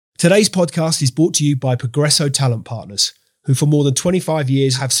Today's podcast is brought to you by Progresso Talent Partners, who for more than 25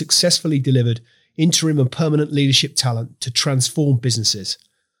 years have successfully delivered interim and permanent leadership talent to transform businesses.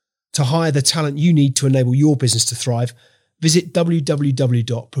 To hire the talent you need to enable your business to thrive, visit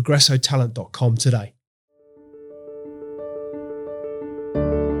www.progressotalent.com today.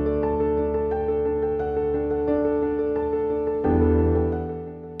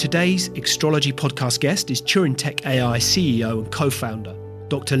 Today's Extrology podcast guest is Turing Tech AI CEO and co-founder,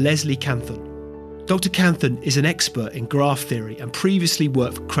 Dr. Leslie Canthan. Dr. Canthan is an expert in graph theory and previously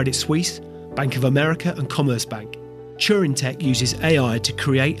worked for Credit Suisse, Bank of America and Commerzbank. Turing Tech uses AI to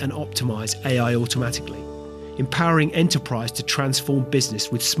create and optimize AI automatically, empowering enterprise to transform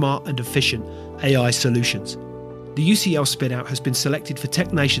business with smart and efficient AI solutions. The UCL spin-out has been selected for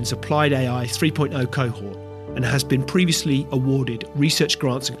TechNation's Applied AI 3.0 cohort and has been previously awarded research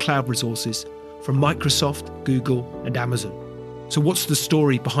grants and cloud resources from Microsoft, Google, and Amazon. So what's the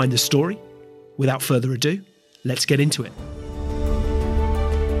story behind the story? Without further ado, let's get into it.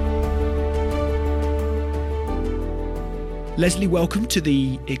 Leslie, welcome to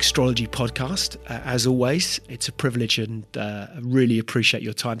the Extrology podcast. As always, it's a privilege and I really appreciate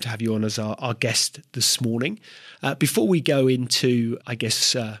your time to have you on as our guest this morning. Before we go into,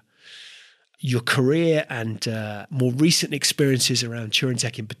 your career and more recent experiences around Turing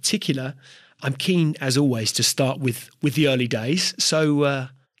Tech in particular, I'm keen, as always, to start with the early days. So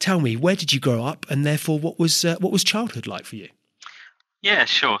tell me, where did you grow up, and therefore, what was childhood like for you? Yeah,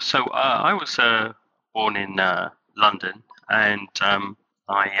 sure. So I was born in London, and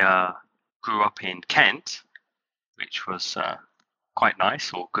I grew up in Kent, which was quite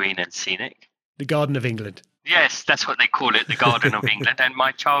nice, or green and scenic. The Garden of England. Yes, that's what they call it, the Garden of England. And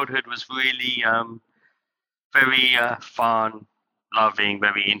my childhood was really very fun, loving,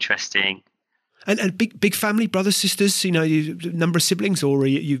 very interesting. And big family, brothers, sisters, you number of siblings, or are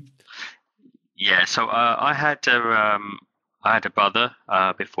you? Yeah, so I had a brother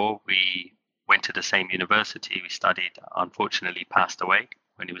before we went to the same university. We studied, unfortunately passed away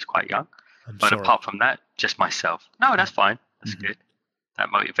when he was quite young. But sorry. Apart from that, just myself. No, that's fine. That's good. That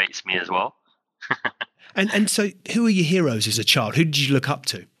motivates me as well. And so who are your heroes as a child? Who did you look up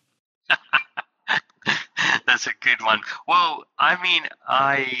to? That's a good one. Well, I mean,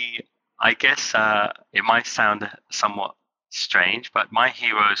 I guess it might sound somewhat strange, but my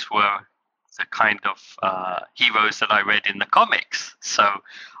heroes were the kind of heroes that I read in the comics. So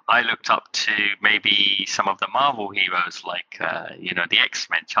I looked up to maybe some of the Marvel heroes like, the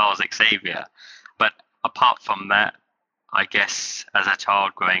X-Men, Charles Xavier. But apart from that, I guess as a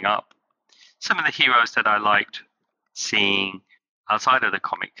child growing up, some of the heroes that I liked seeing outside of the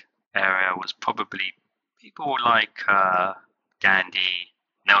comic area was probably people like Gandhi,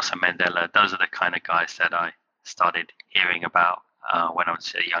 Nelson Mandela. Those are the kind of guys that I started hearing about when I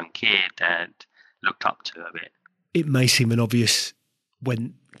was a young kid and looked up to a bit. It may seem an obvious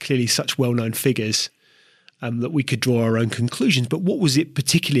when clearly such well-known figures that we could draw our own conclusions, but what was it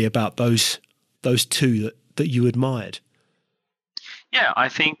particularly about those two that you admired? Yeah, I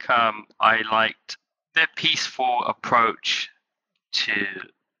think I liked their peaceful approach to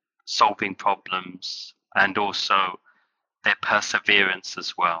solving problems and also their perseverance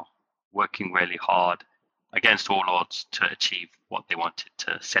as well, working really hard against all odds to achieve what they wanted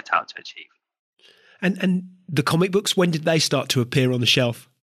to set out to achieve. And the comic books, when did they start to appear on the shelf?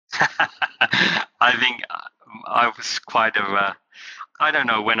 I think I was quite I don't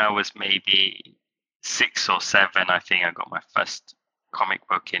know, when I was maybe 6 or 7, I think I got my first comic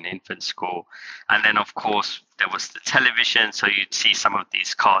book in infant school. And then, of course, there was the television, so you'd see some of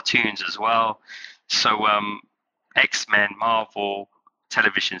these cartoons as well. So X-Men, Marvel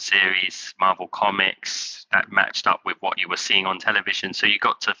television series, Marvel comics, that matched up with what you were seeing on television. So you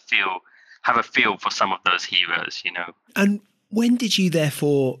got to have a feel for some of those heroes, And when did you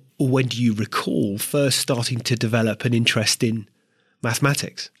therefore, or when do you recall first starting to develop an interest in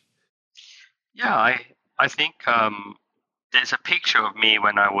mathematics? Yeah, I think there's a picture of me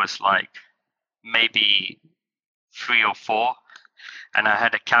when I was like maybe 3 or 4, and I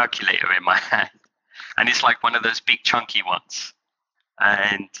had a calculator in my hand, and it's like one of those big chunky ones.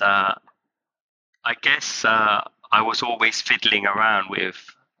 And I guess I was always fiddling around with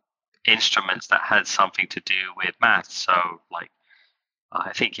instruments that had something to do with math. So like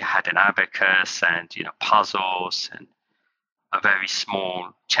I think you had an abacus and puzzles and a very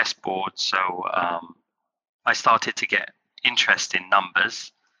small chessboard. So I started to get interest in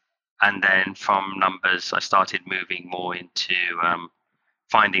numbers, and then from numbers I started moving more into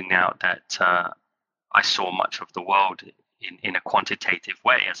finding out that I saw much of the world in a quantitative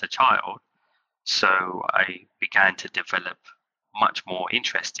way as a child. So I began to develop much more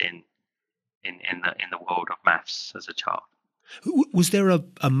interest in the world of maths as a child. Was there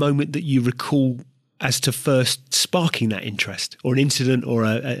a moment that you recall as to first sparking that interest, or an incident or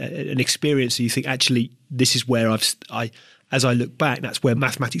an experience that you think, actually, this is where as I look back, that's where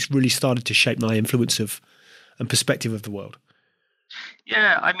mathematics really started to shape my influence of and perspective of the world?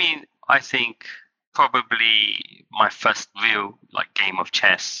 Yeah, I mean, I think probably my first real game of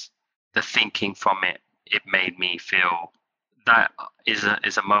chess, the thinking from it made me feel that is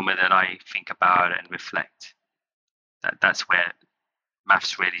a moment that I think about and reflect. That's where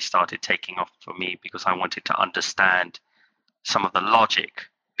maths really started taking off for me, because I wanted to understand some of the logic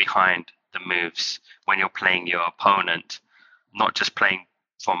behind the moves when you're playing your opponent, not just playing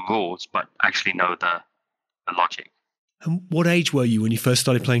from rules, but actually know the logic. And what age were you when you first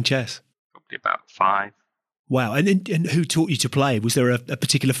started playing chess? Probably about 5. Wow. And who taught you to play? Was there a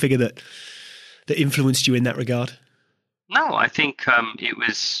particular figure that influenced you in that regard? No, I think it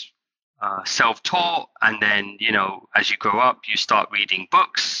was self-taught. And then, as you grow up, you start reading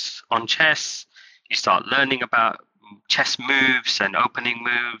books on chess. You start learning about chess moves and opening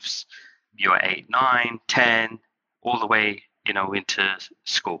moves. You're 8, 9, 10, all the way, into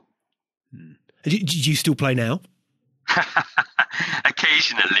school. Do you still play now?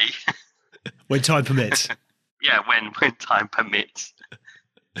 Occasionally. When time permits. Yeah, when time permits.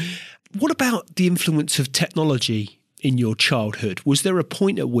 What about the influence of technology in your childhood? Was there a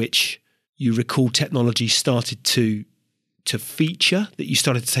point at which you recall technology started to feature, that you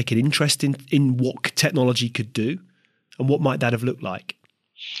started to take an interest in what technology could do? And what might that have looked like?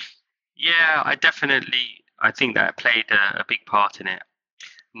 Yeah, I think that played a big part in it.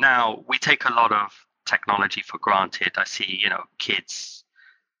 Now, we take a lot of technology for granted. I see, kids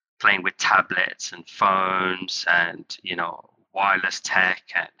playing with tablets and phones and, wireless tech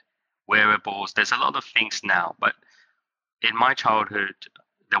and wearables. There's a lot of things now, but in my childhood,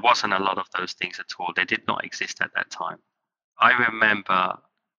 there wasn't a lot of those things at all. They did not exist at that time. I remember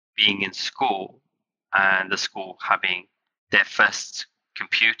being in school and the school having their first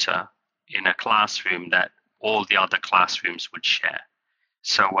computer in a classroom that all the other classrooms would share.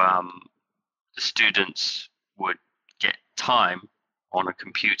 So the students would get time on a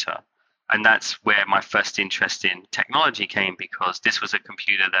computer. And that's where my first interest in technology came, because this was a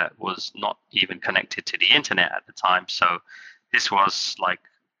computer that was not even connected to the internet at the time. So this was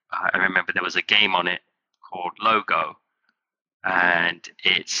I remember there was a game on it called Logo. And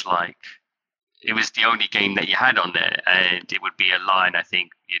it was the only game that you had on there. And it would be a line. I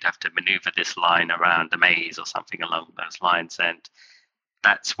think you'd have to maneuver this line around the maze or something along those lines. And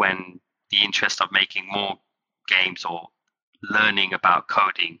that's when the interest of making more games or learning about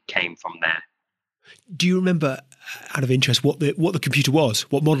coding came from there. Do you remember, out of interest, what the computer was,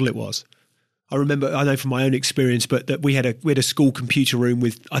 what model it was? I know from my own experience, but that we had a school computer room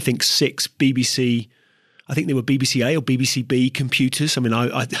with, I think, 6 BBC. I think they were BBC A or BBC B computers. I mean,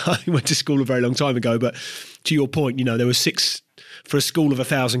 I went to school a very long time ago, but to your point, there were 6 for a school of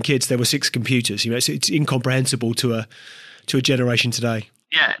 1,000 kids. There were 6 computers. It's incomprehensible to a generation today.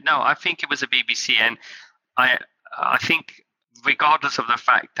 Yeah, no, I think it was a BBC, and I think regardless of the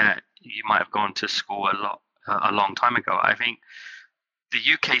fact that you might have gone to school a long time ago, I think the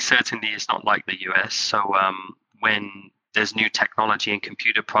UK certainly is not like the US. So when there's new technology and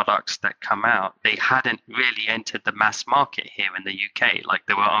computer products that come out, they hadn't really entered the mass market here in the UK.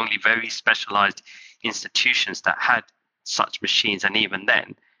 There were only very specialized institutions that had such machines, and even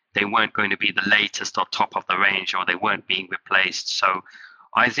then, they weren't going to be the latest or top of the range, or they weren't being replaced. So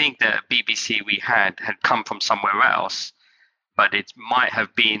I think the BBC we had come from somewhere else, but it might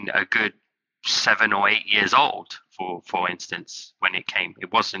have been a good 7 or 8 years old, for instance, when it came. It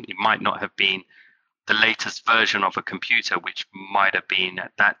might not have been the latest version of a computer, which might have been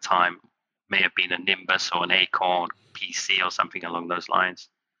at that time, may have been a Nimbus or an Acorn PC or something along those lines.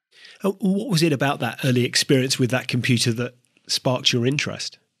 What was it about that early experience with that computer that sparked your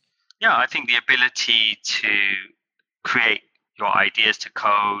interest? Yeah, I think the ability to create your ideas, to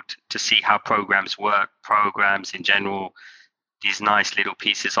code, to see how programs work, programs in general, these nice little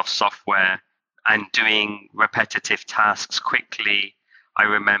pieces of software, and doing repetitive tasks quickly. I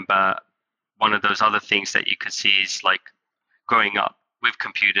remember one of those other things that you could see is growing up with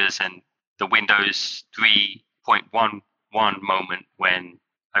computers and the Windows 3.11 moment, when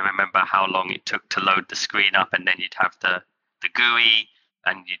I remember how long it took to load the screen up, and then you'd have the GUI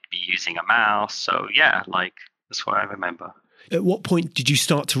and you'd be using a mouse. So yeah, that's what I remember. At what point did you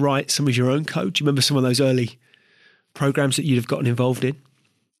start to write some of your own code? Do you remember some of those early programs that you'd have gotten involved in?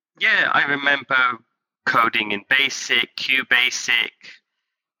 Yeah, I remember coding in BASIC, QBasic,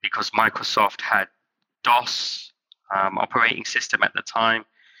 because Microsoft had DOS. operating system at the time.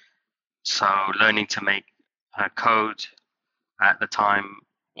 So learning to make code at the time,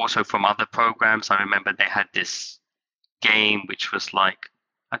 also from other programs. I remember they had this game which was like,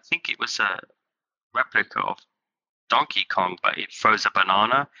 I think it was a replica of Donkey Kong, but it throws a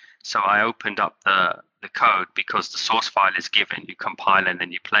banana. So I opened up the code because the source file is given, you compile and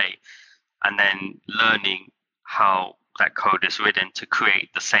then you play, and then learning how that code is written to create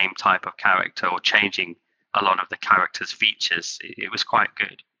the same type of character or changing a lot of the character's features. It was quite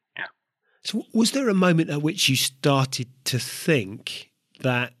good. Yeah. So was there a moment at which you started to think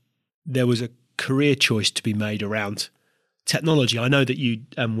that there was a career choice to be made around technology? I know that you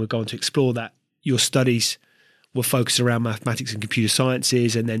were going to explore that. Your studies were focused around mathematics and computer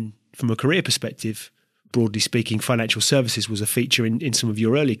sciences, and then from a career perspective, broadly speaking, financial services was a feature in some of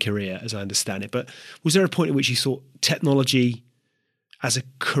your early career, as I understand it. But was there a point at which you thought technology as a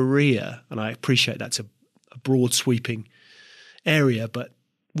career, and I appreciate that's a broad sweeping area, but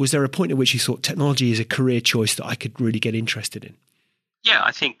was there a point at which you thought technology is a career choice that I could really get interested in? Yeah,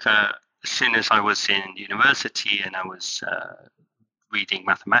 I think as soon as I was in university and I was reading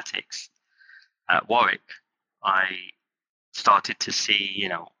mathematics at Warwick, I started to see,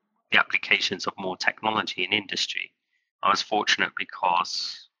 the applications of more technology in industry. I was fortunate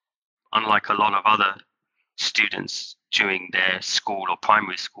because, unlike a lot of other students during their school or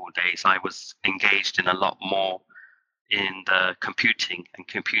primary school days, I was engaged in a lot more in the computing and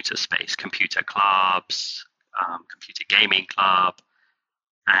computer space, computer clubs, computer gaming club,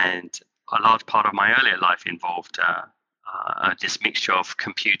 and a large part of my earlier life involved this mixture of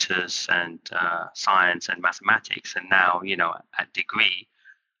computers and science and mathematics. And now, at degree,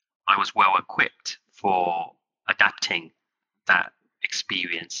 I was well equipped for adapting that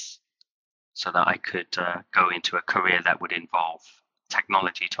experience so that I could go into a career that would involve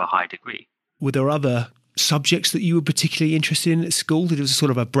technology to a high degree. Were there other subjects that you were particularly interested in at school? Did it was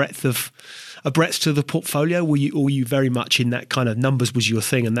sort of a breadth to the portfolio? Were you very much in that kind of numbers was your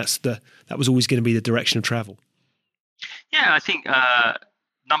thing, and that was always going to be the direction of travel? Yeah, I think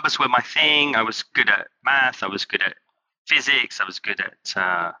numbers were my thing. I was good at math. I was good at physics. I was good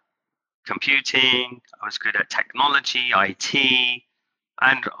at computing. I was good at technology, IT.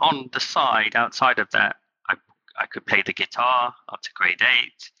 And on the side, outside of that, I could play the guitar up to grade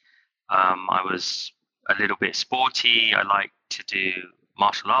 8. I was a little bit sporty. I liked to do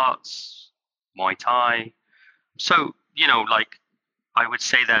martial arts, Muay Thai. So, I would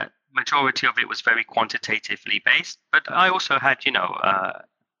say that majority of it was very quantitatively based, but I also had,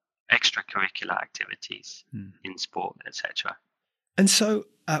 extracurricular activities in sport, etc. And so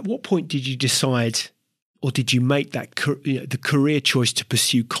at what point did you decide, or did you make that the career choice to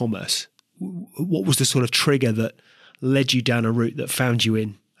pursue commerce? What was the sort of trigger that led you down a route that found you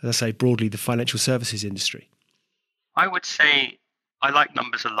in, as I say, broadly, the financial services industry? I would say I like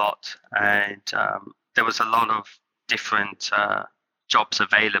numbers a lot, and there was a lot of different jobs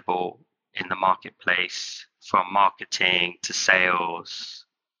available in the marketplace, from marketing to sales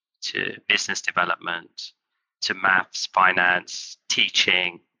to business development to maths, finance,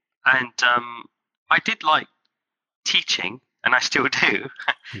 teaching. And I did like teaching, and I still do.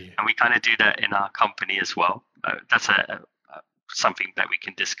 Yeah. And we kind of do that in our company as well. That's something that we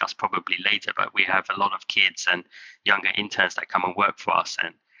can discuss probably later, but we have a lot of kids and younger interns that come and work for us,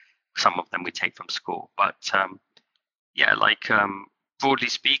 and some of them we take from school. But broadly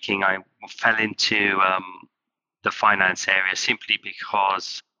speaking, I fell into the finance area simply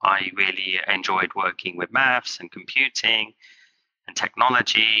because I really enjoyed working with maths and computing and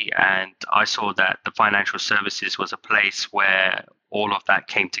technology, and I saw that the financial services was a place where all of that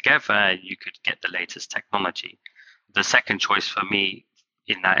came together and you could get the latest technology. The second choice for me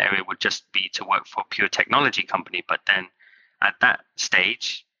in that area would just be to work for a pure technology company, but then at that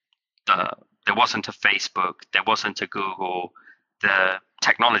stage, there wasn't a Facebook, there wasn't a Google. The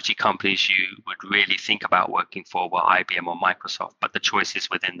technology companies you would really think about working for were IBM or Microsoft, but the choices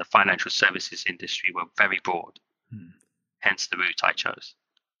within the financial services industry were very broad. Hence the route I chose.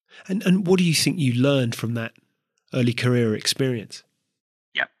 And what do you think you learned from that early career experience?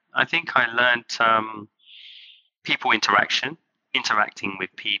 Yeah, I think I learned people interacting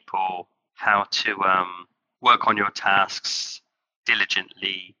with people, how to work on your tasks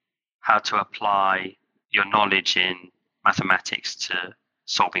diligently, how to apply your knowledge in mathematics to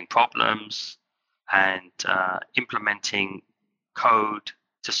solving problems, and implementing code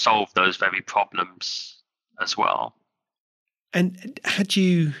to solve those very problems as well. And had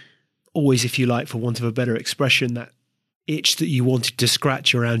you always, if you like, for want of a better expression, that itch that you wanted to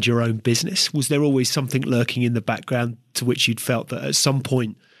scratch around your own business? Was there always something lurking in the background to which you'd felt that at some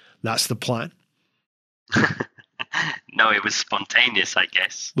point that's the plan? No, it was spontaneous, I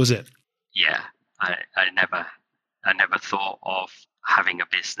guess. Was it? Yeah, I never thought of having a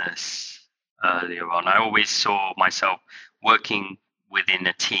business earlier on. I always saw myself working within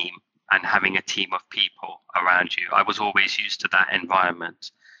a team and having a team of people around you. I was always used to that environment.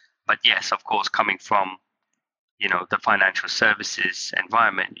 But yes, of course, coming from the financial services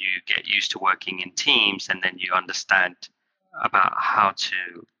environment, you get used to working in teams, and then you understand about how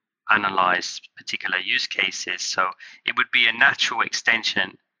to analyze particular use cases. So it would be a natural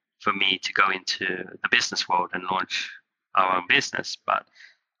extension for me to go into the business world and launch our own business. But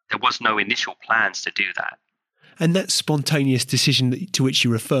there was no initial plans to do that. And that spontaneous decision to which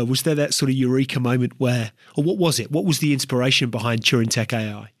you refer, was there that sort of eureka moment where, or what was it? What was the inspiration behind Turing Tech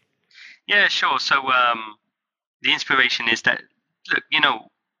AI? Yeah, sure. So the inspiration is that, look,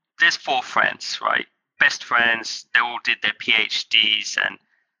 there's 4 friends, right? Best friends. They all did their PhDs and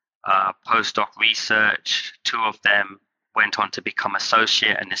postdoc research. 2 of them went on to become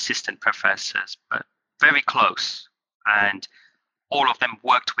associate and assistant professors, but very close. And all of them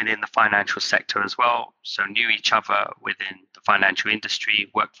worked within the financial sector as well, so knew each other within the financial industry,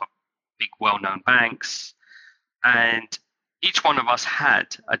 worked for big well-known banks. And each one of us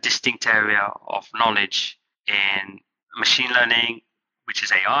had a distinct area of knowledge in machine learning, which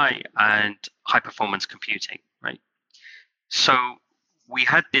is AI, and high-performance computing, right? So we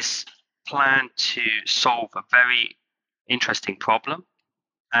had this plan to solve a very interesting problem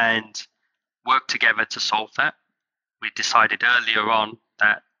and work together to solve that. We decided earlier on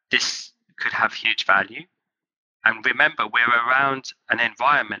that this could have huge value. And remember, we're around an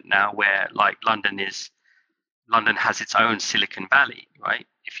environment now where, like, London has its own Silicon Valley, right?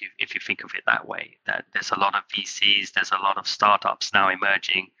 If you think of it that way, that there's a lot of VCs, there's a lot of startups now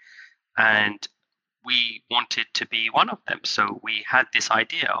emerging, and we wanted to be one of them. So we had this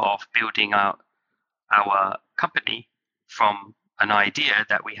idea of building out our company from an idea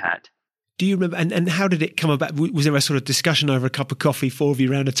that we had. Do you remember, and how did it come about? Was there a sort of discussion over a cup of coffee, 4 of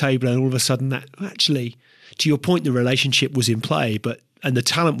you around a table, and all of a sudden that, actually, to your point, the relationship was in play, and the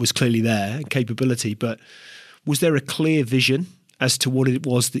talent was clearly there, and capability, but was there a clear vision as to what it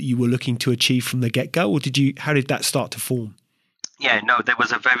was that you were looking to achieve from the get-go, or how did that start to form? Yeah, no, there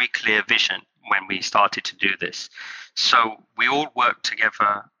was a very clear vision when we started to do this. So we all worked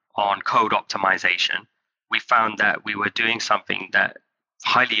together on code optimization. We found that we were doing something that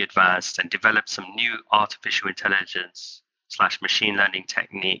highly advanced and developed some new artificial intelligence / machine learning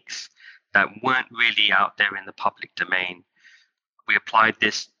techniques that weren't really out there in the public domain. We applied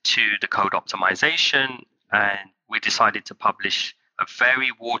this to the code optimization, and we decided to publish a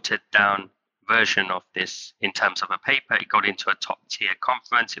very watered down version of this in terms of a paper. It got into a top tier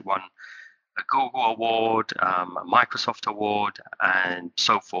conference. It won a Google award, a Microsoft award, and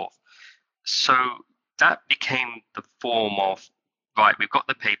so forth. So that became the form of, right, we've got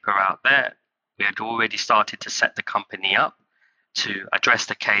the paper out there. We had already started to set the company up to address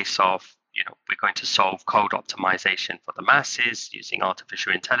the case of, we're going to solve code optimization for the masses using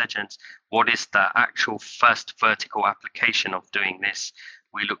artificial intelligence. What is the actual first vertical application of doing this?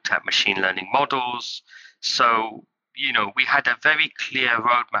 We looked at machine learning models. So, we had a very clear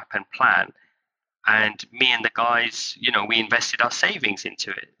roadmap and plan. And me and the guys, we invested our savings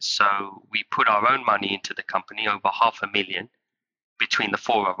into it. So we put our own money into the company, over $500,000 between the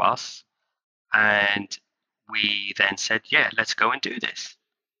 4 of us. And we then said, yeah, let's go and do this.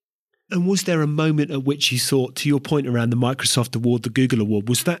 And was there a moment at which you thought, to your point around the Microsoft award, the Google award,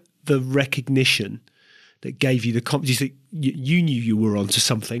 was that the recognition that gave you the confidence that you knew you were onto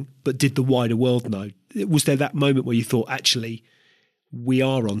something, but did the wider world know? Was there that moment where you thought, actually, we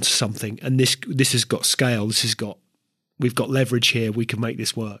are onto something, and this has got scale, we've got leverage here, we can make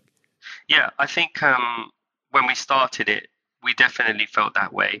this work? Yeah, I think when we started it, we definitely felt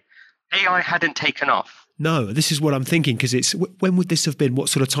that way. AI hadn't taken off. No, this is what I'm thinking, because when would this have been? What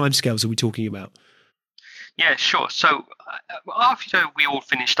sort of timescales are we talking about? Yeah, sure. So after we all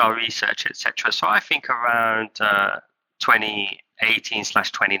finished our research, etc., so I think around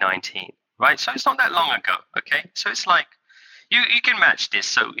 2018/2019, right? So it's not that long ago, okay? So it's like, you can match this.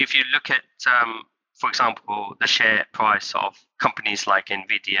 So if you look at, for example, the share price of companies like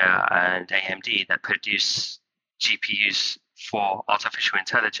NVIDIA and AMD that produce GPUs for artificial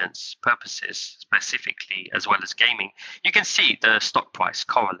intelligence purposes specifically, as well as gaming, you can see the stock price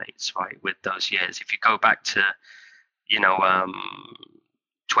correlates, right, with those years. If you go back to,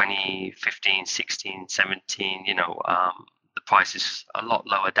 2015, 16, 17, the price is a lot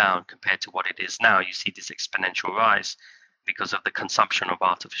lower down compared to what it is now. You see this exponential rise because of the consumption of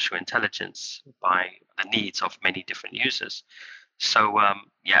artificial intelligence by the needs of many different users. So,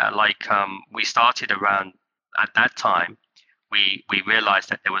 we started around at that time, we realized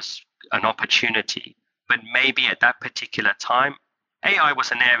that there was an opportunity. But maybe at that particular time, AI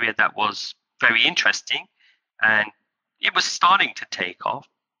was an area that was very interesting and it was starting to take off,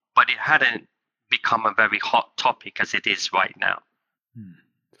 but it hadn't become a very hot topic as it is right now.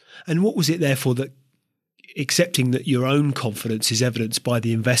 And what was it therefore that, accepting that your own confidence is evidenced by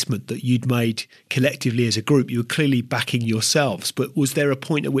the investment that you'd made collectively as a group, you were clearly backing yourselves, but was there a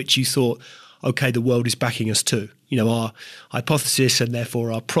point at which you thought, okay, the world is backing us too? Our hypothesis and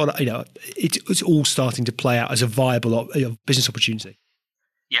therefore our product, it's all starting to play out as a viable business opportunity.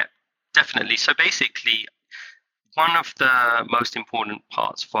 Yeah, definitely. So basically, one of the most important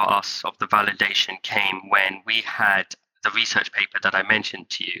parts for us of the validation came when we had the research paper that I mentioned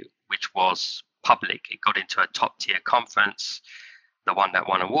to you, which was public. It got into a top tier conference, the one that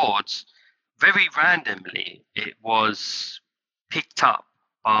won awards. Very randomly, it was picked up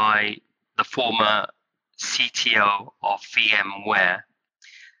by the former CTO of VMware,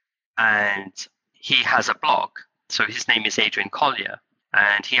 and he has a blog. So his name is Adrian Collier,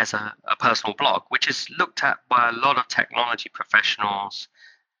 and he has a personal blog, which is looked at by a lot of technology professionals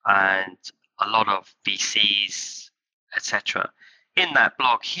and a lot of VCs, etc. In that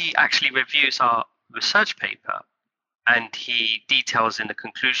blog, he actually reviews our research paper and he details in the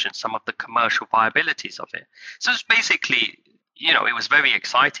conclusion some of the commercial viabilities of it. So it's basically, it was very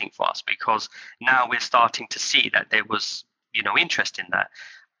exciting for us because now we're starting to see that there was, interest in that.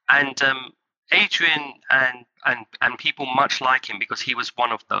 And Adrian and people much like him, because he was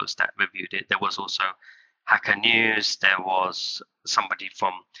one of those that reviewed it. There was also Hacker News. There was somebody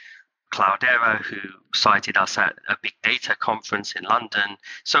from Cloudera who cited us at a big data conference in London.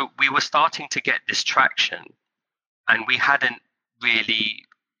 So we were starting to get this traction, and we hadn't really,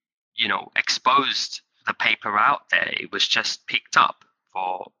 exposed the paper out there. It was just picked up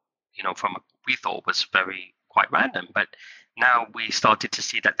we thought was quite random. But now we started to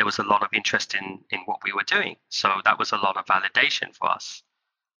see that there was a lot of interest in what we were doing. So that was a lot of validation for us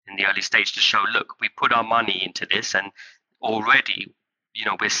in the early stage to show, look, we put our money into this, and already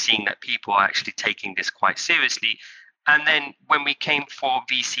we're seeing that people are actually taking this quite seriously. And then when we came for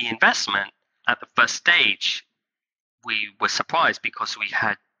VC investment at the first stage, we were surprised because we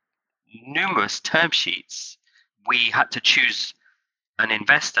had numerous term sheets. We had to choose an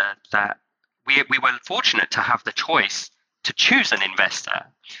investor that we were fortunate to have the choice to choose an investor.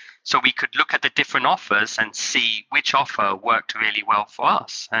 So we could look at the different offers and see which offer worked really well for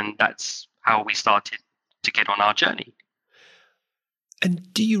us. And that's how we started to get on our journey.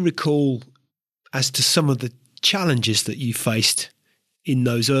 And do you recall, as to some of the challenges that you faced in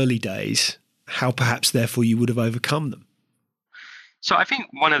those early days, how perhaps therefore you would have overcome them? So I think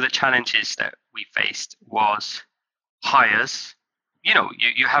one of the challenges that we faced was hires.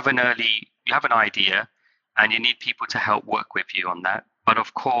 You have an idea and you need people to help work with you on that. But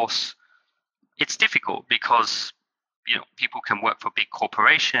of course, it's difficult because people can work for big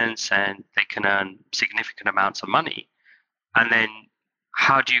corporations and they can earn significant amounts of money. And then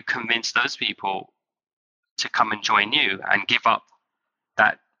how do you convince those people to come and join you and give up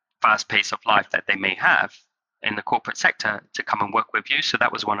that fast pace of life that they may have in the corporate sector to come and work with you? So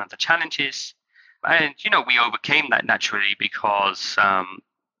that was one of the challenges. And, we overcame that naturally because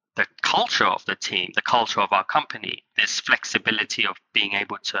the culture of the team, the culture of our company, this flexibility of being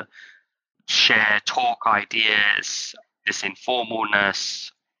able to share, talk ideas, this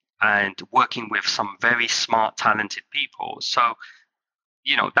informalness, and working with some very smart, talented people. So,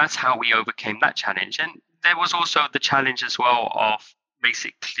 that's how we overcame that challenge. And there was also the challenge as well of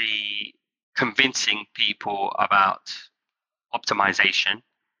basically convincing people about optimization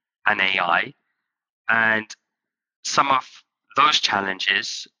and AI. And some of those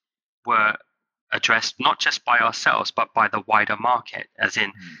challenges were addressed not just by ourselves, but by the wider market, as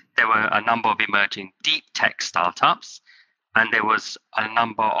in there were a number of emerging deep tech startups, and there was a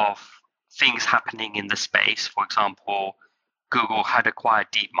number of things happening in the space. For example, Google had acquired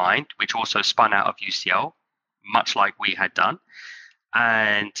DeepMind, which also spun out of UCL, much like we had done,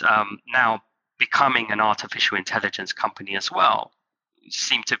 and now becoming an artificial intelligence company as well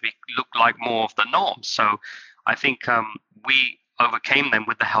seemed to look like more of the norm. So I think we overcame them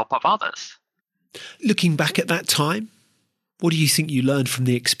with the help of others. Looking back at that time, what do you think you learned from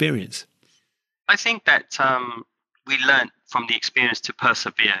the experience? I think that we learned from the experience to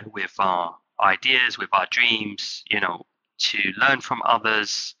persevere with our ideas, with our dreams, to learn from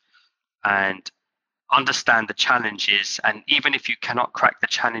others and understand the challenges. And even if you cannot crack the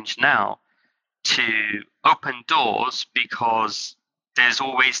challenge now, to open doors, because there's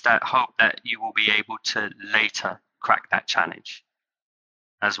always that hope that you will be able to later crack that challenge,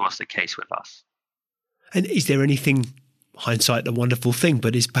 as was the case with us. And is there anything, hindsight a wonderful thing,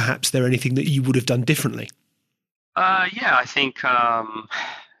 but is perhaps there anything that you would have done differently? Yeah, I think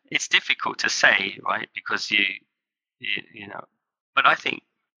it's difficult to say, right? Because you know, but I think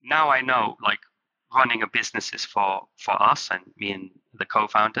now I know, like, running a business is for us and me and the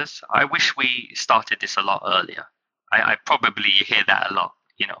co-founders. I wish we started this a lot earlier. I probably hear that a lot,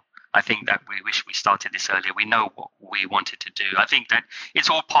 you know. I think that we wish we started this earlier. We know what we wanted to do. I think that it's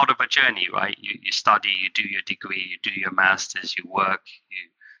all part of a journey, right? You study, you do your degree, you do your master's, you work, you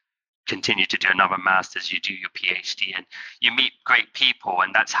continue to do another master's, you do your PhD, and you meet great people,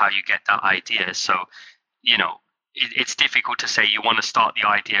 and that's how you get that idea. So, you know, it's difficult to say you want to start the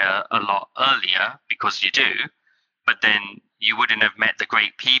idea a lot earlier, because you do, but then you wouldn't have met the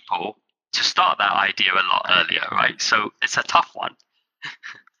great people to start that idea a lot earlier, right? So it's a tough one.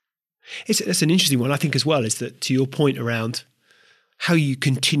 That's an interesting one, I think, as well, is that, to your point around how you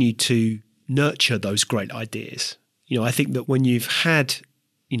continue to nurture those great ideas. You know, I think that when you've had,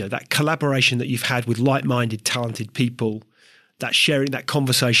 you know, that collaboration that you've had with like-minded, talented people, that sharing, that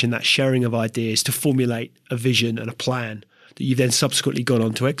conversation, that sharing of ideas to formulate a vision and a plan that you've then subsequently gone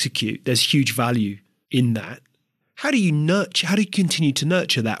on to execute, there's huge value in that. How do you continue to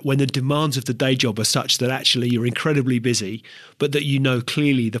nurture that when the demands of the day job are such that actually you're incredibly busy, but that you know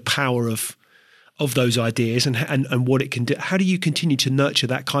clearly the power of those ideas and what it can do? How do you continue to nurture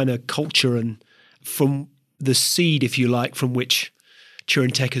that kind of culture, and from the seed, if you like, from which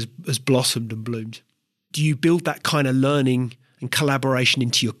Turing Tech has blossomed and bloomed? Do you build that kind of learning and collaboration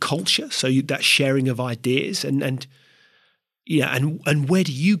into your culture, so that sharing of ideas and where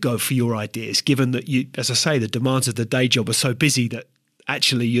do you go for your ideas, given that you, as I say, the demands of the day job are so busy that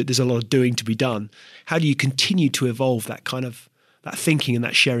actually there's a lot of doing to be done? How do you continue to evolve that kind of that thinking and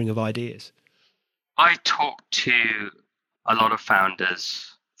that sharing of ideas? I talk to a lot of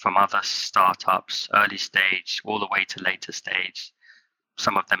founders from other startups, early stage all the way to later stage.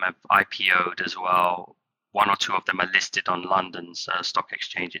 Some of them have IPO'd as well. One or two of them are listed on London's stock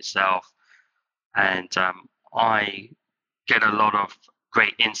exchange itself. And I get a lot of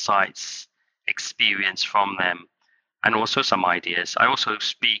great insights, experience from them, and also some ideas. I also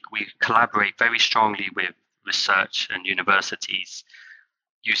we collaborate very strongly with research and universities,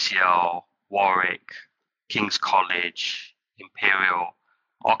 UCL, Warwick, King's College, Imperial,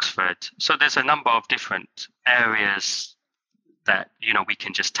 Oxford. So there's a number of different areas that, you know, we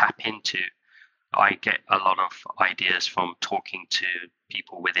can just tap into. I get a lot of ideas from talking to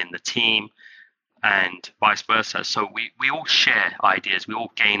people within the team, and vice versa. So we all share ideas. We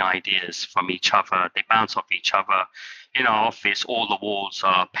all gain ideas from each other. They bounce off each other. In our office, all the walls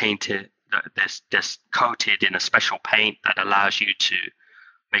are painted. There's coated in a special paint that allows you to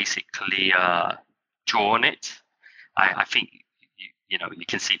basically draw on it. I think you know, you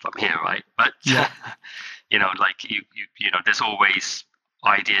can see from here, right? But yeah. you know, like you know, there's always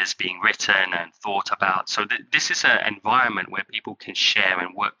ideas being written and thought about. So this is an environment where people can share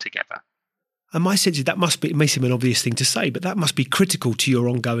and work together. And my sense is it may seem an obvious thing to say, but that must be critical to your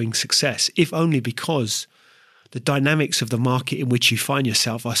ongoing success, if only because the dynamics of the market in which you find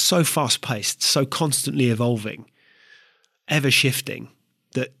yourself are so fast-paced, so constantly evolving, ever shifting,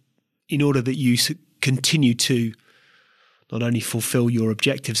 that in order that you continue to not only fulfill your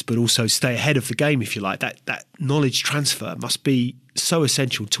objectives, but also stay ahead of the game, if you like, that knowledge transfer must be so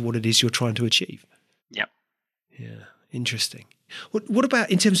essential to what it is you're trying to achieve. Yeah. Yeah, interesting. What about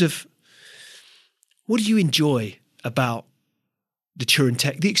in terms of, what do you enjoy about the Turing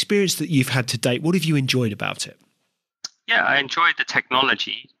Tech, the experience that you've had to date? What have you enjoyed about it? Yeah, I enjoy the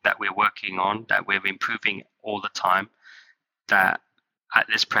technology that we're working on, that we're improving all the time, that at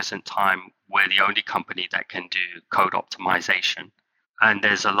this present time, we're the only company that can do code optimization. And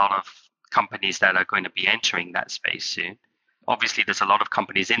there's a lot of companies that are going to be entering that space soon. Obviously, there's a lot of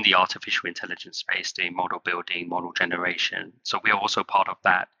companies in the artificial intelligence space doing model building, model generation. So we are also part of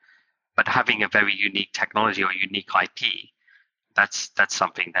that. But having a very unique technology or unique IP, that's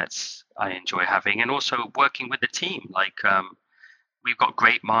something that's I enjoy having. And also working with the team. Like we've got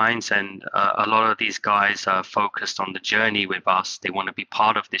great minds, and a lot of these guys are focused on the journey with us. They want to be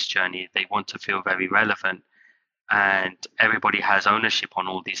part of this journey. They want to feel very relevant. And everybody has ownership on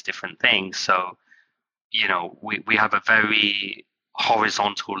all these different things. So, you know, we have a very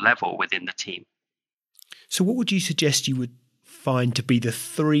horizontal level within the team. So what would you suggest you would find to be the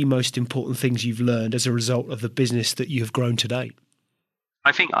three most important things you've learned as a result of the business that you have grown today?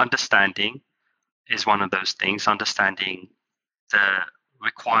 I think understanding is one of those things. Understanding the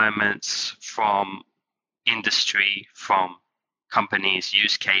requirements from industry, from companies,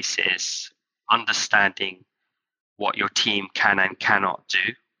 use cases, understanding what your team can and cannot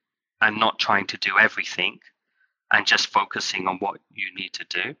do, and not trying to do everything and just focusing on what you need to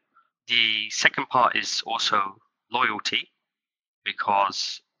do. The second part is also loyalty,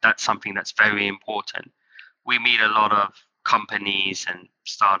 because that's something that's very important. We meet a lot of companies and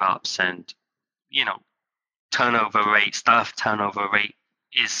startups, and staff turnover rate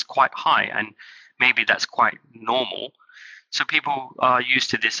is quite high, and maybe that's quite normal. So people are used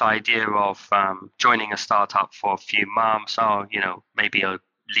to this idea of joining a startup for a few months, or maybe I'll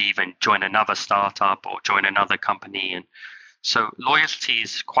leave and join another startup or join another company. And so loyalty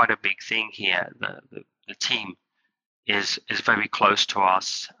is quite a big thing here. The team is very close to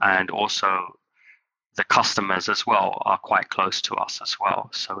us, and also the customers as well are quite close to us as well.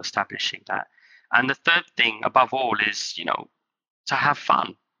 So establishing that. And the third thing above all is, to have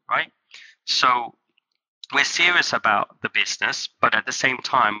fun, right? So we're serious about the business, but at the same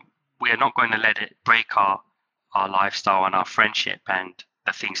time, we are not going to let it break our lifestyle and our friendship and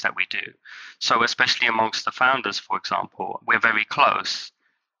the things that we do. So especially amongst the founders, for example, we're very close,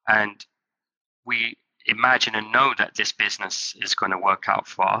 and we imagine and know that this business is going to work out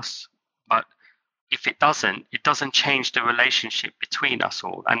for us. But if it doesn't change the relationship between us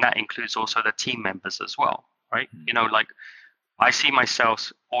all. And that includes also the team members as well, right? Like I see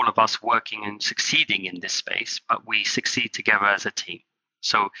myself, all of us working and succeeding in this space, but we succeed together as a team.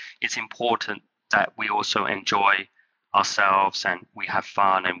 So it's important that we also enjoy ourselves and we have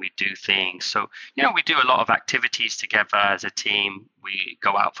fun and we do things. So, we do a lot of activities together as a team. We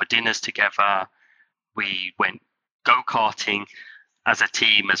go out for dinners together. We went go-karting as a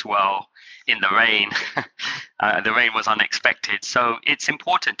team as well in the rain. The rain was unexpected. So it's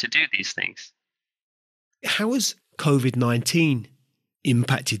important to do these things. How has COVID-19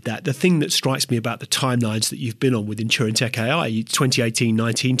 impacted that? The thing that strikes me about the timelines that you've been on with Turing AI,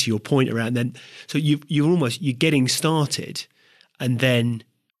 2018-19 to your point around then. So you're getting started, and then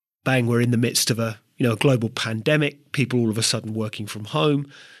bang, we're in the midst of a global pandemic, people all of a sudden working from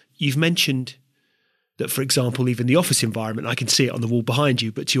home. You've mentioned that, for example, even the office environment, I can see it on the wall behind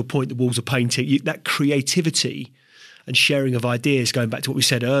you, but to your point, the walls are painted, that creativity and sharing of ideas, going back to what we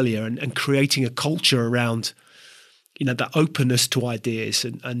said earlier, and creating a culture around, that openness to ideas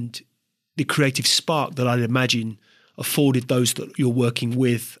and the creative spark that I'd imagine afforded those that you're working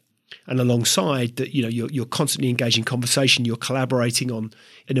with and alongside, that, you're constantly engaging conversation, you're collaborating on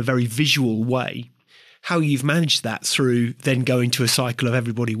in a very visual way. How you've managed that through then going to a cycle of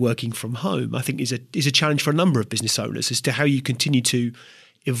everybody working from home, I think is a challenge for a number of business owners as to how you continue to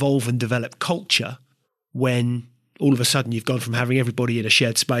evolve and develop culture when all of a sudden you've gone from having everybody in a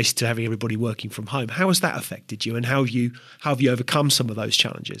shared space to having everybody working from home. How has that affected you, and how have you overcome some of those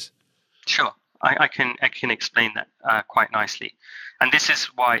challenges? Sure, I can explain that quite nicely, and this is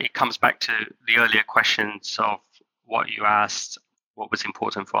why it comes back to the earlier questions of what you asked. What was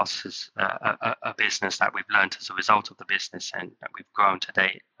important for us is a business that we've learned as a result of the business and that we've grown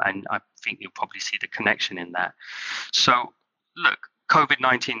today. And I think you'll probably see the connection in that. So, look,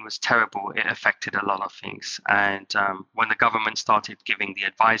 COVID-19 was terrible. It affected a lot of things. And when the government started giving the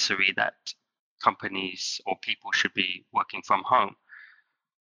advisory that companies or people should be working from home,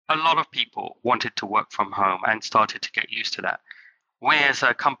 a lot of people wanted to work from home and started to get used to that. We as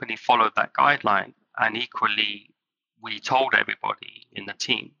a company followed that guideline, and equally, we told everybody in the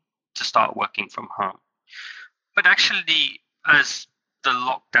team to start working from home. But actually, as the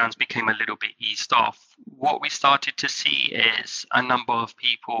lockdowns became a little bit eased off, what we started to see is a number of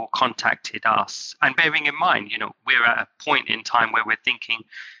people contacted us. And bearing in mind, we're at a point in time where we're thinking,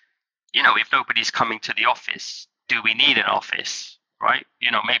 if nobody's coming to the office, do we need an office, right?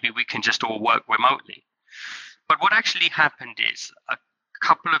 Maybe we can just all work remotely. But what actually happened is a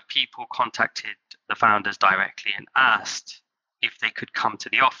couple of people contacted the founders directly and asked if they could come to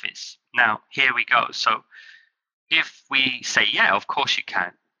the office. Now, here we go. So if we say, yeah, of course you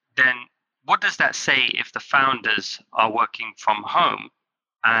can, then what does that say if the founders are working from home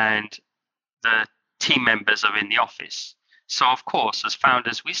and the team members are in the office? So, of course, as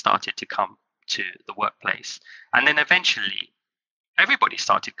founders, we started to come to the workplace. And then eventually, everybody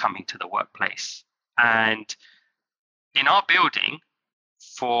started coming to the workplace. And in our building,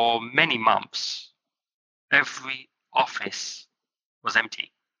 for many months, every office was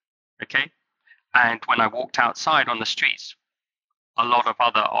empty, okay? And when I walked outside on the streets, a lot of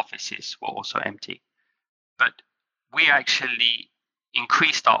other offices were also empty. But we actually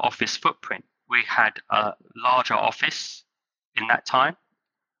increased our office footprint. We had a larger office in that time.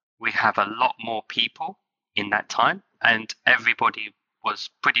 We have a lot more people in that time, and everybody was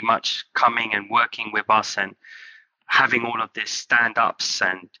pretty much coming and working with us and having all of this stand-ups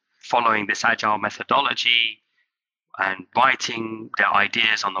and following this agile methodology. and writing their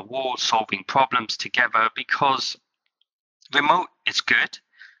ideas on the wall, solving problems together, because remote is good,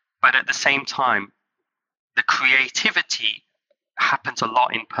 but at the same time, the creativity happens a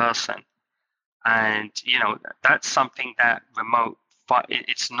lot in person. And, that's something that remote, but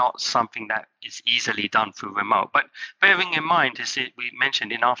it's not something that is easily done through remote. But bearing in mind, as we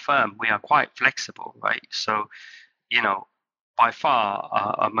mentioned in our firm, we are quite flexible, right? So, by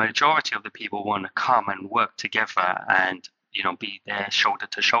far, a majority of the people want to come and work together and, be there shoulder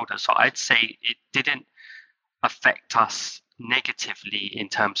to shoulder. So I'd say it didn't affect us negatively in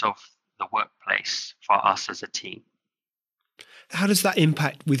terms of the workplace for us as a team. How does that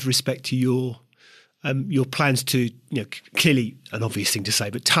impact with respect to your plans to, clearly an obvious thing to say,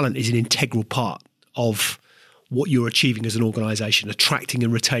 but talent is an integral part of what you're achieving as an organisation, attracting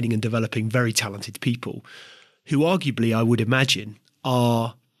and retaining and developing very talented people who arguably, I would imagine,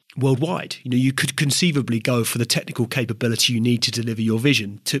 are worldwide. You could conceivably go for the technical capability you need to deliver your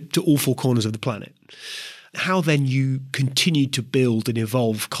vision to all four corners of the planet. How then you continue to build and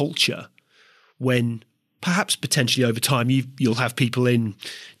evolve culture when perhaps potentially over time you'll have people in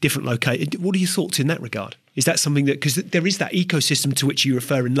different locations. What are your thoughts in that regard? Is that something that, because there is that ecosystem to which you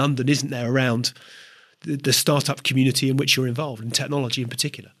refer in London, isn't there, around the startup community in which you're involved, in technology in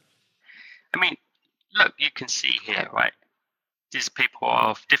particular? I mean, look, you can see here, right? These people are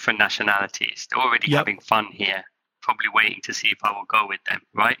of different nationalities. They're already having fun here, probably waiting to see if I will go with them,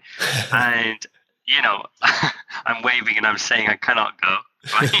 right? And, I'm waving and I'm saying I cannot go.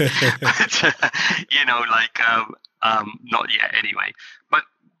 Right? But, not yet anyway. But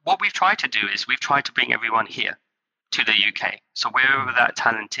what we've tried to do is we've tried to bring everyone here to the UK. So wherever that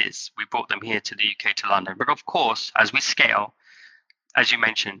talent is, we brought them here to the UK, to London. But of course, as we scale, as you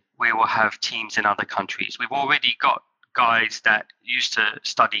mentioned, we will have teams in other countries. We've already got guys that used to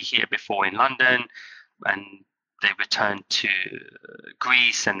study here before in London, and they returned to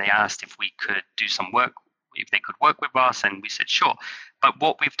Greece and they asked if we could do some work, if they could work with us, and we said sure. But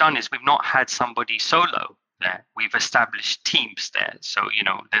what we've done is we've not had somebody solo there. We've established teams there. So,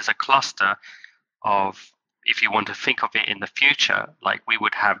 there's a cluster of, if you want to think of it in the future, like we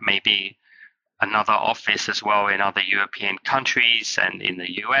would have maybe another office as well in other European countries and in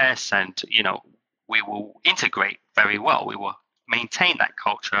the US, and, we will integrate very well. We will maintain that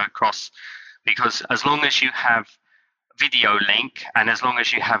culture across, because as long as you have video link and as long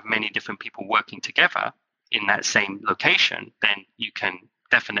as you have many different people working together in that same location, then you can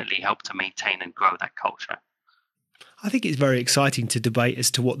definitely help to maintain and grow that culture. I think it's very exciting to debate as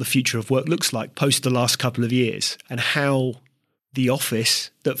to what the future of work looks like post the last couple of years, and how the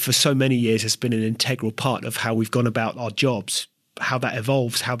office, that for so many years has been an integral part of how we've gone about our jobs, how that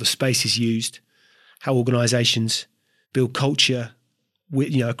evolves, how the space is used, how organisations build culture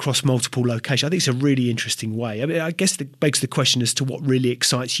with, across multiple locations. I think it's a really interesting way. I mean, I guess it begs the question as to what really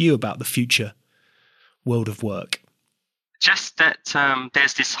excites you about the future world of work. Just that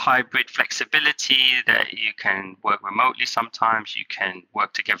there's this hybrid flexibility, that you can work remotely sometimes, you can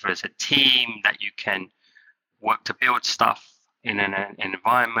work together as a team, that you can work to build stuff in an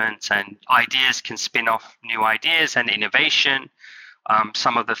environment, and ideas can spin off new ideas and innovation.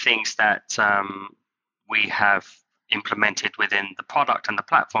 Some of the things that we have implemented within the product and the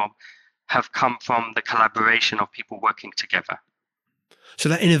platform have come from the collaboration of people working together. So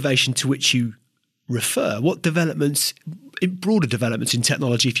that innovation to which you refer, what developments, broader developments in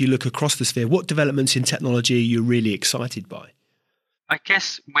technology, if you look across the sphere, what developments in technology are you really excited by? I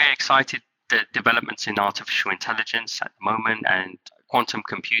guess we're excited the developments in artificial intelligence at the moment and quantum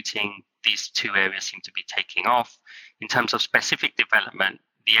computing. These two areas seem to be taking off. In terms of specific development,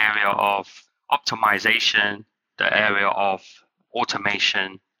 the area of optimization, the area of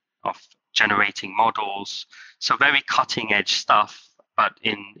automation, of generating models. So very cutting edge stuff, but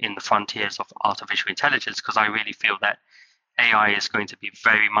in the frontiers of artificial intelligence, because I really feel that AI is going to be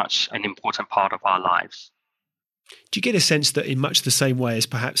very much an important part of our lives. Do you get a sense that in much the same way as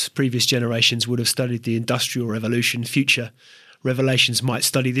perhaps previous generations would have studied the Industrial Revolution, future revelations might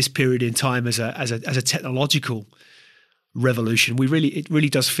study this period in time as a technological revolution? It really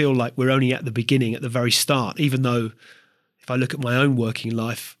does feel like we're only at the beginning, at the very start, even though if I look at my own working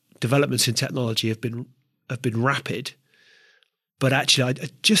life, developments in technology have been rapid. But actually,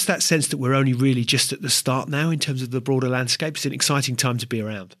 just that sense that we're only really just at the start now in terms of the broader landscape. It's an exciting time to be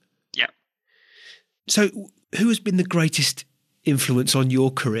around. Yeah. So who has been the greatest influence on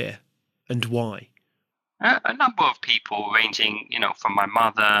your career and why? A number of people, ranging, from my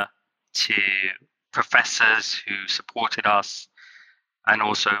mother to professors who supported us, and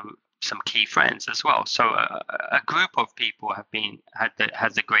also some key friends as well. So a group of people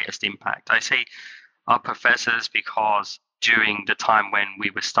has the greatest impact. I say our professors because during the time when we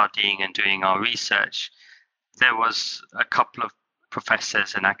were studying and doing our research, there was a couple of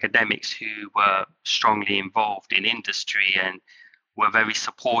professors and academics who were strongly involved in industry and were very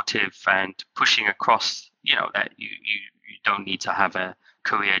supportive and pushing across, that you don't need to have a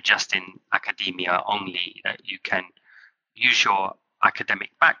career just in academia only, that you can use your academic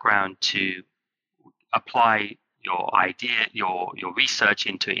background to apply your idea, your research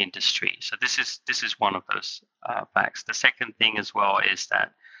into industry. So this is one of those facts. The second thing as well is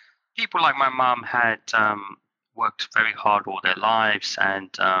that people like my mom had worked very hard all their lives, and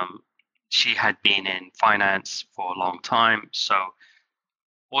she had been in finance for a long time. So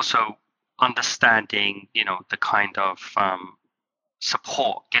also understanding, the kind of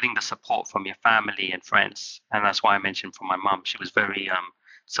support, getting the support from your family and friends. And that's why I mentioned from my mom, she was very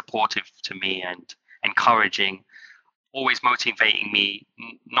supportive to me and encouraging, always motivating me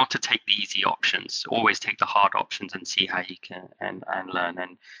not to take the easy options, always take the hard options and see how you can and learn.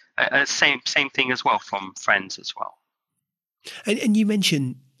 And same thing as well from friends as well. And you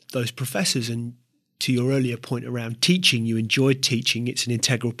mentioned those professors, and to your earlier point around teaching, you enjoyed teaching. It's an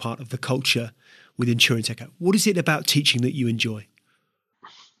integral part of the culture within Turing Tech. What is it about teaching that you enjoy?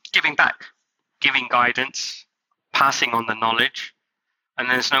 Giving back, giving guidance, passing on the knowledge. And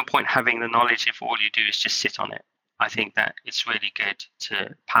there's no point having the knowledge if all you do is just sit on it. I think that it's really good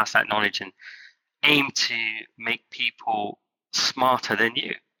to pass that knowledge and aim to make people smarter than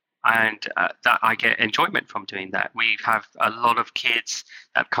you. And that I get enjoyment from doing that. We have a lot of kids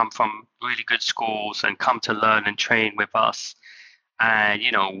that come from really good schools and come to learn and train with us. And,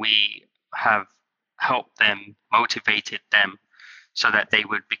 we have helped them, motivated them so that they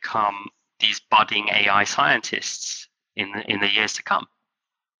would become these budding AI scientists in the years to come.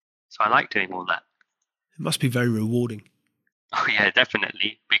 So I like doing all that. It must be very rewarding. Oh yeah,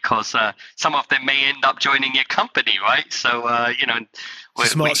 definitely, because some of them may end up joining your company, right? So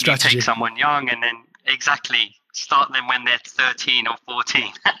Smart strategy. You take someone young and then start them when they're 13 or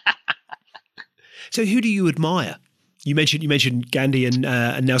 14. So who do you admire? You mentioned Gandhi and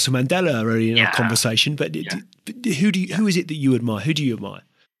Nelson Mandela earlier in our conversation, but who is it that you admire? Who do you admire?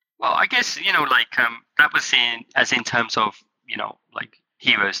 Well, I guess that was in terms of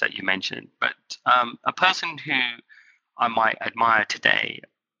heroes that you mentioned, but a person who I might admire today,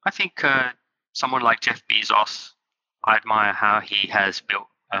 I think someone like Jeff Bezos. I admire how he has built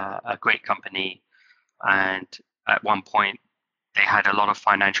a great company, and at one point they had a lot of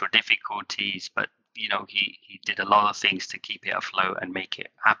financial difficulties, but he did a lot of things to keep it afloat and make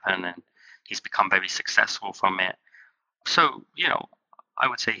it happen, and he's become very successful from it. So I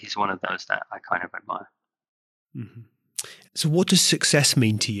would say he's one of those that I kind of admire. Mm-hmm. So what does success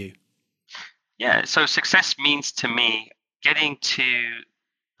mean to you? Yeah, so success means to me getting to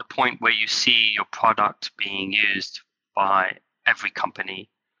the point where you see your product being used by every company,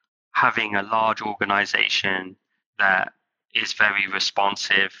 having a large organization that is very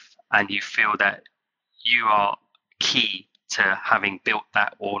responsive, and you feel that you are key to having built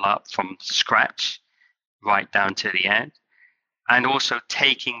that all up from scratch right down to the end. And also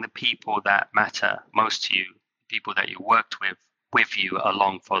taking the people that matter most to you, people that you worked with you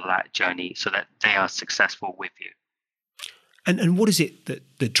along for that journey so that they are successful with you. And what is it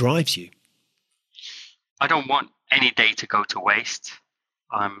that drives you? I don't want any day to go to waste.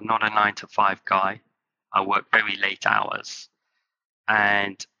 I'm not a 9-to-5 guy. I work very late hours.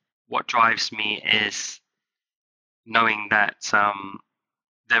 And what drives me is knowing that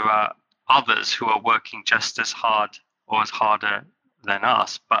there are others who are working just as hard or as harder than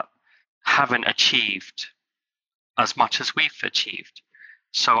us, but haven't achieved as much as we've achieved.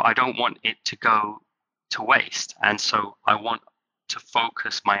 So I don't want it to go to waste. And so I want to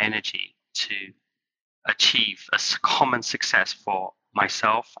focus my energy to achieve a common success for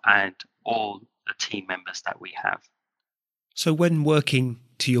myself and all the team members that we have. So when working,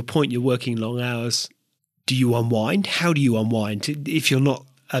 to your point, you're working long hours, do you unwind? How do you unwind? If you're not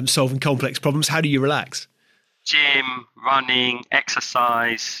solving complex problems, how do you relax? Gym, running,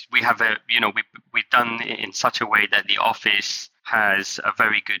 exercise. We have we've done it in such a way that the office has a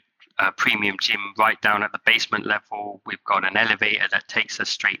very good premium gym right down at the basement level. We've got an elevator that takes us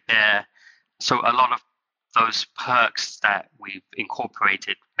straight there. So a lot of those perks that we've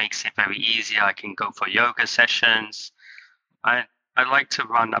incorporated makes it very easy. I can go for yoga sessions. I like to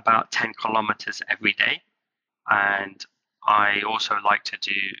run about 10 kilometers every day. And I also like to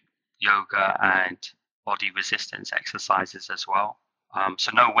do yoga and body resistance exercises as well.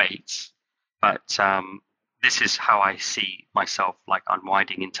 So no weights, but this is how I see myself like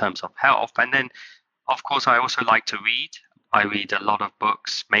unwinding in terms of health. And then, of course, I also like to read. I read a lot of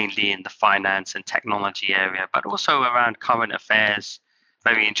books, mainly in the finance and technology area, but also around current affairs.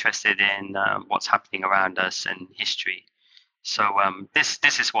 Very interested in what's happening around us and history. So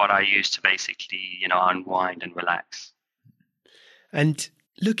this is what I use to basically, unwind and relax. And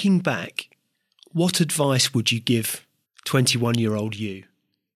looking back, what advice would you give 21-year-old you?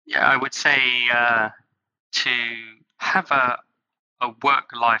 Yeah, I would say to have a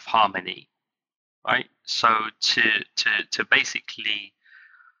work-life harmony, right? So to basically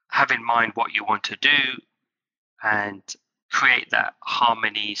have in mind what you want to do and create that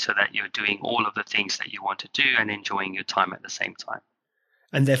harmony so that you're doing all of the things that you want to do and enjoying your time at the same time.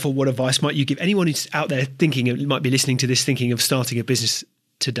 And therefore, what advice might you give anyone who's out there might be listening to this, thinking of starting a business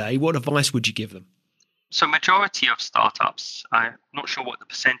today? What advice would you give them? So majority of startups, I'm not sure what the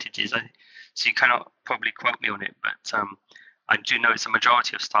percentage is, so you cannot probably quote me on it, but I do know it's a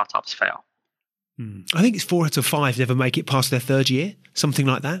majority of startups fail. I think it's 4 out of 5 never make it past their third year, something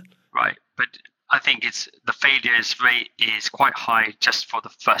like that. Right, but I think the failures rate is quite high just for the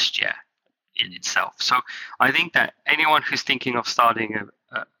first year in itself. So I think that anyone who's thinking of starting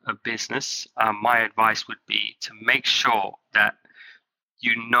a business, my advice would be to make sure that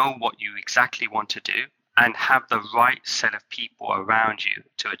you know what you exactly want to do and have the right set of people around you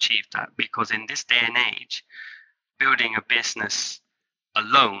to achieve that. Because in this day and age, building a business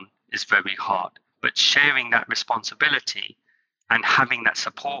alone is very hard, but sharing that responsibility and having that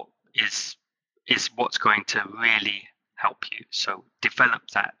support is what's going to really help you. So develop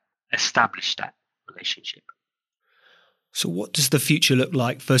that, establish that relationship. So what does the future look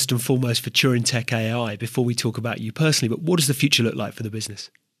like, first and foremost, for Turing Tech AI, before we talk about you personally, but what does the future look like for the business?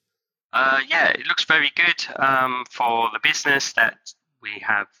 It looks very good for the business, that we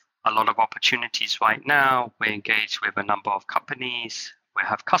have a lot of opportunities right now. We're engaged with a number of companies. We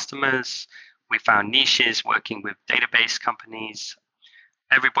have customers. We found niches working with database companies.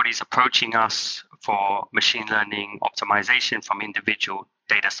 Everybody's approaching us for machine learning optimization, from individual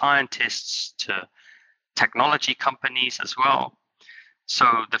data scientists to technology companies as well.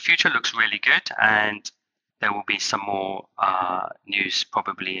 So the future looks really good, and there will be some more news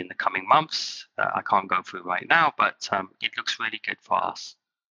probably in the coming months that I can't go through right now, but it looks really good for us.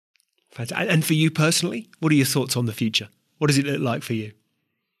 Fantastic. And for you personally, what are your thoughts on the future? What does it look like for you?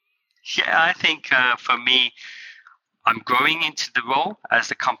 Yeah, I think for me, I'm growing into the role as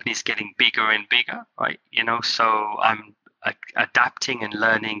the company's getting bigger and bigger, right? So I'm adapting and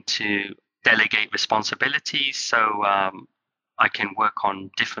learning to delegate responsibilities so I can work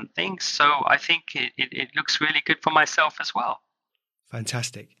on different things. So I think it looks really good for myself as well.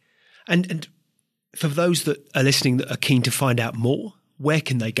 Fantastic. And for those that are listening that are keen to find out more, where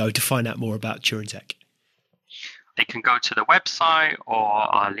can they go to find out more about Turing Tech? They can go to the website or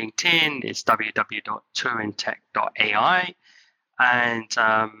our LinkedIn. It's www.turingtech.ai. And,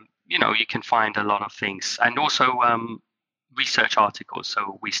 you can find a lot of things. And also research articles.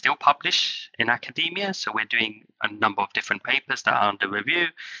 So we still publish in academia. So we're doing a number of different papers that are under review.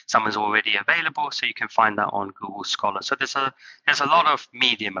 Some is already available. So you can find that on Google Scholar. So there's a lot of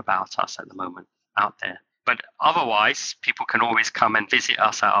medium about us at the moment out there. But otherwise, people can always come and visit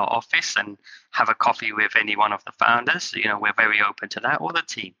us at our office and have a coffee with any one of the founders. We're very open to that, or the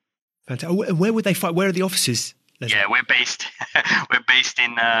team. Fantastic. And where would they find? Where are the offices? Yeah, we're based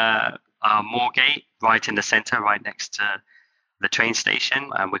in Moorgate, right in the centre, right next to the train station,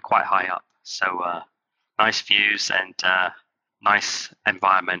 and we're quite high up. So nice views and nice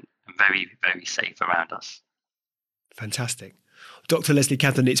environment, and very, very safe around us. Fantastic. Dr. Leslie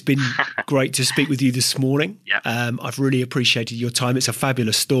Canthon, it's been great to speak with you this morning. Yeah. I've really appreciated your time. It's a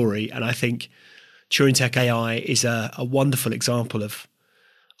fabulous story. And I think Turing Tech AI is a wonderful example of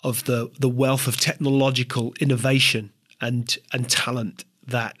the wealth of technological innovation and talent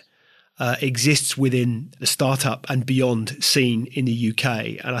that exists within the startup and beyond scene in the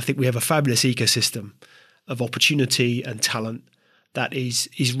UK. And I think we have a fabulous ecosystem of opportunity and talent that is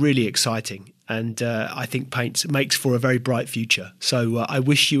really exciting, and I think makes for a very bright future. So I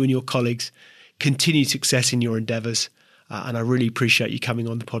wish you and your colleagues continued success in your endeavours, and I really appreciate you coming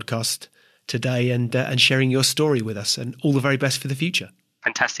on the podcast today and sharing your story with us, and all the very best for the future.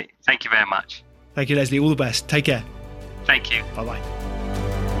 Fantastic. Thank you very much. Thank you, Leslie. All the best. Take care. Thank you. Bye-bye.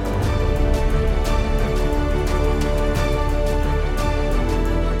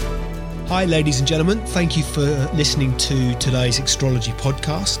 Hi, ladies and gentlemen. Thank you for listening to today's Extrology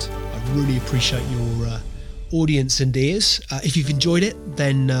podcast. I really appreciate your audience and ears. If you've enjoyed it,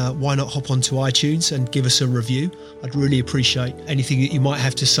 then why not hop onto iTunes and give us a review? I'd really appreciate anything that you might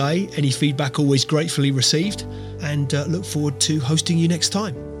have to say. Any feedback always gratefully received, and look forward to hosting you next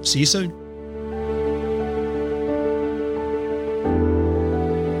time. See you soon.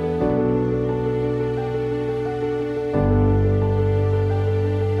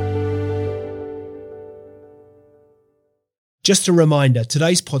 Just a reminder,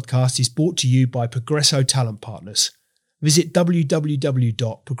 today's podcast is brought to you by Progresso Talent Partners. Visit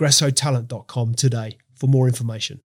www.progressotalent.com today for more information.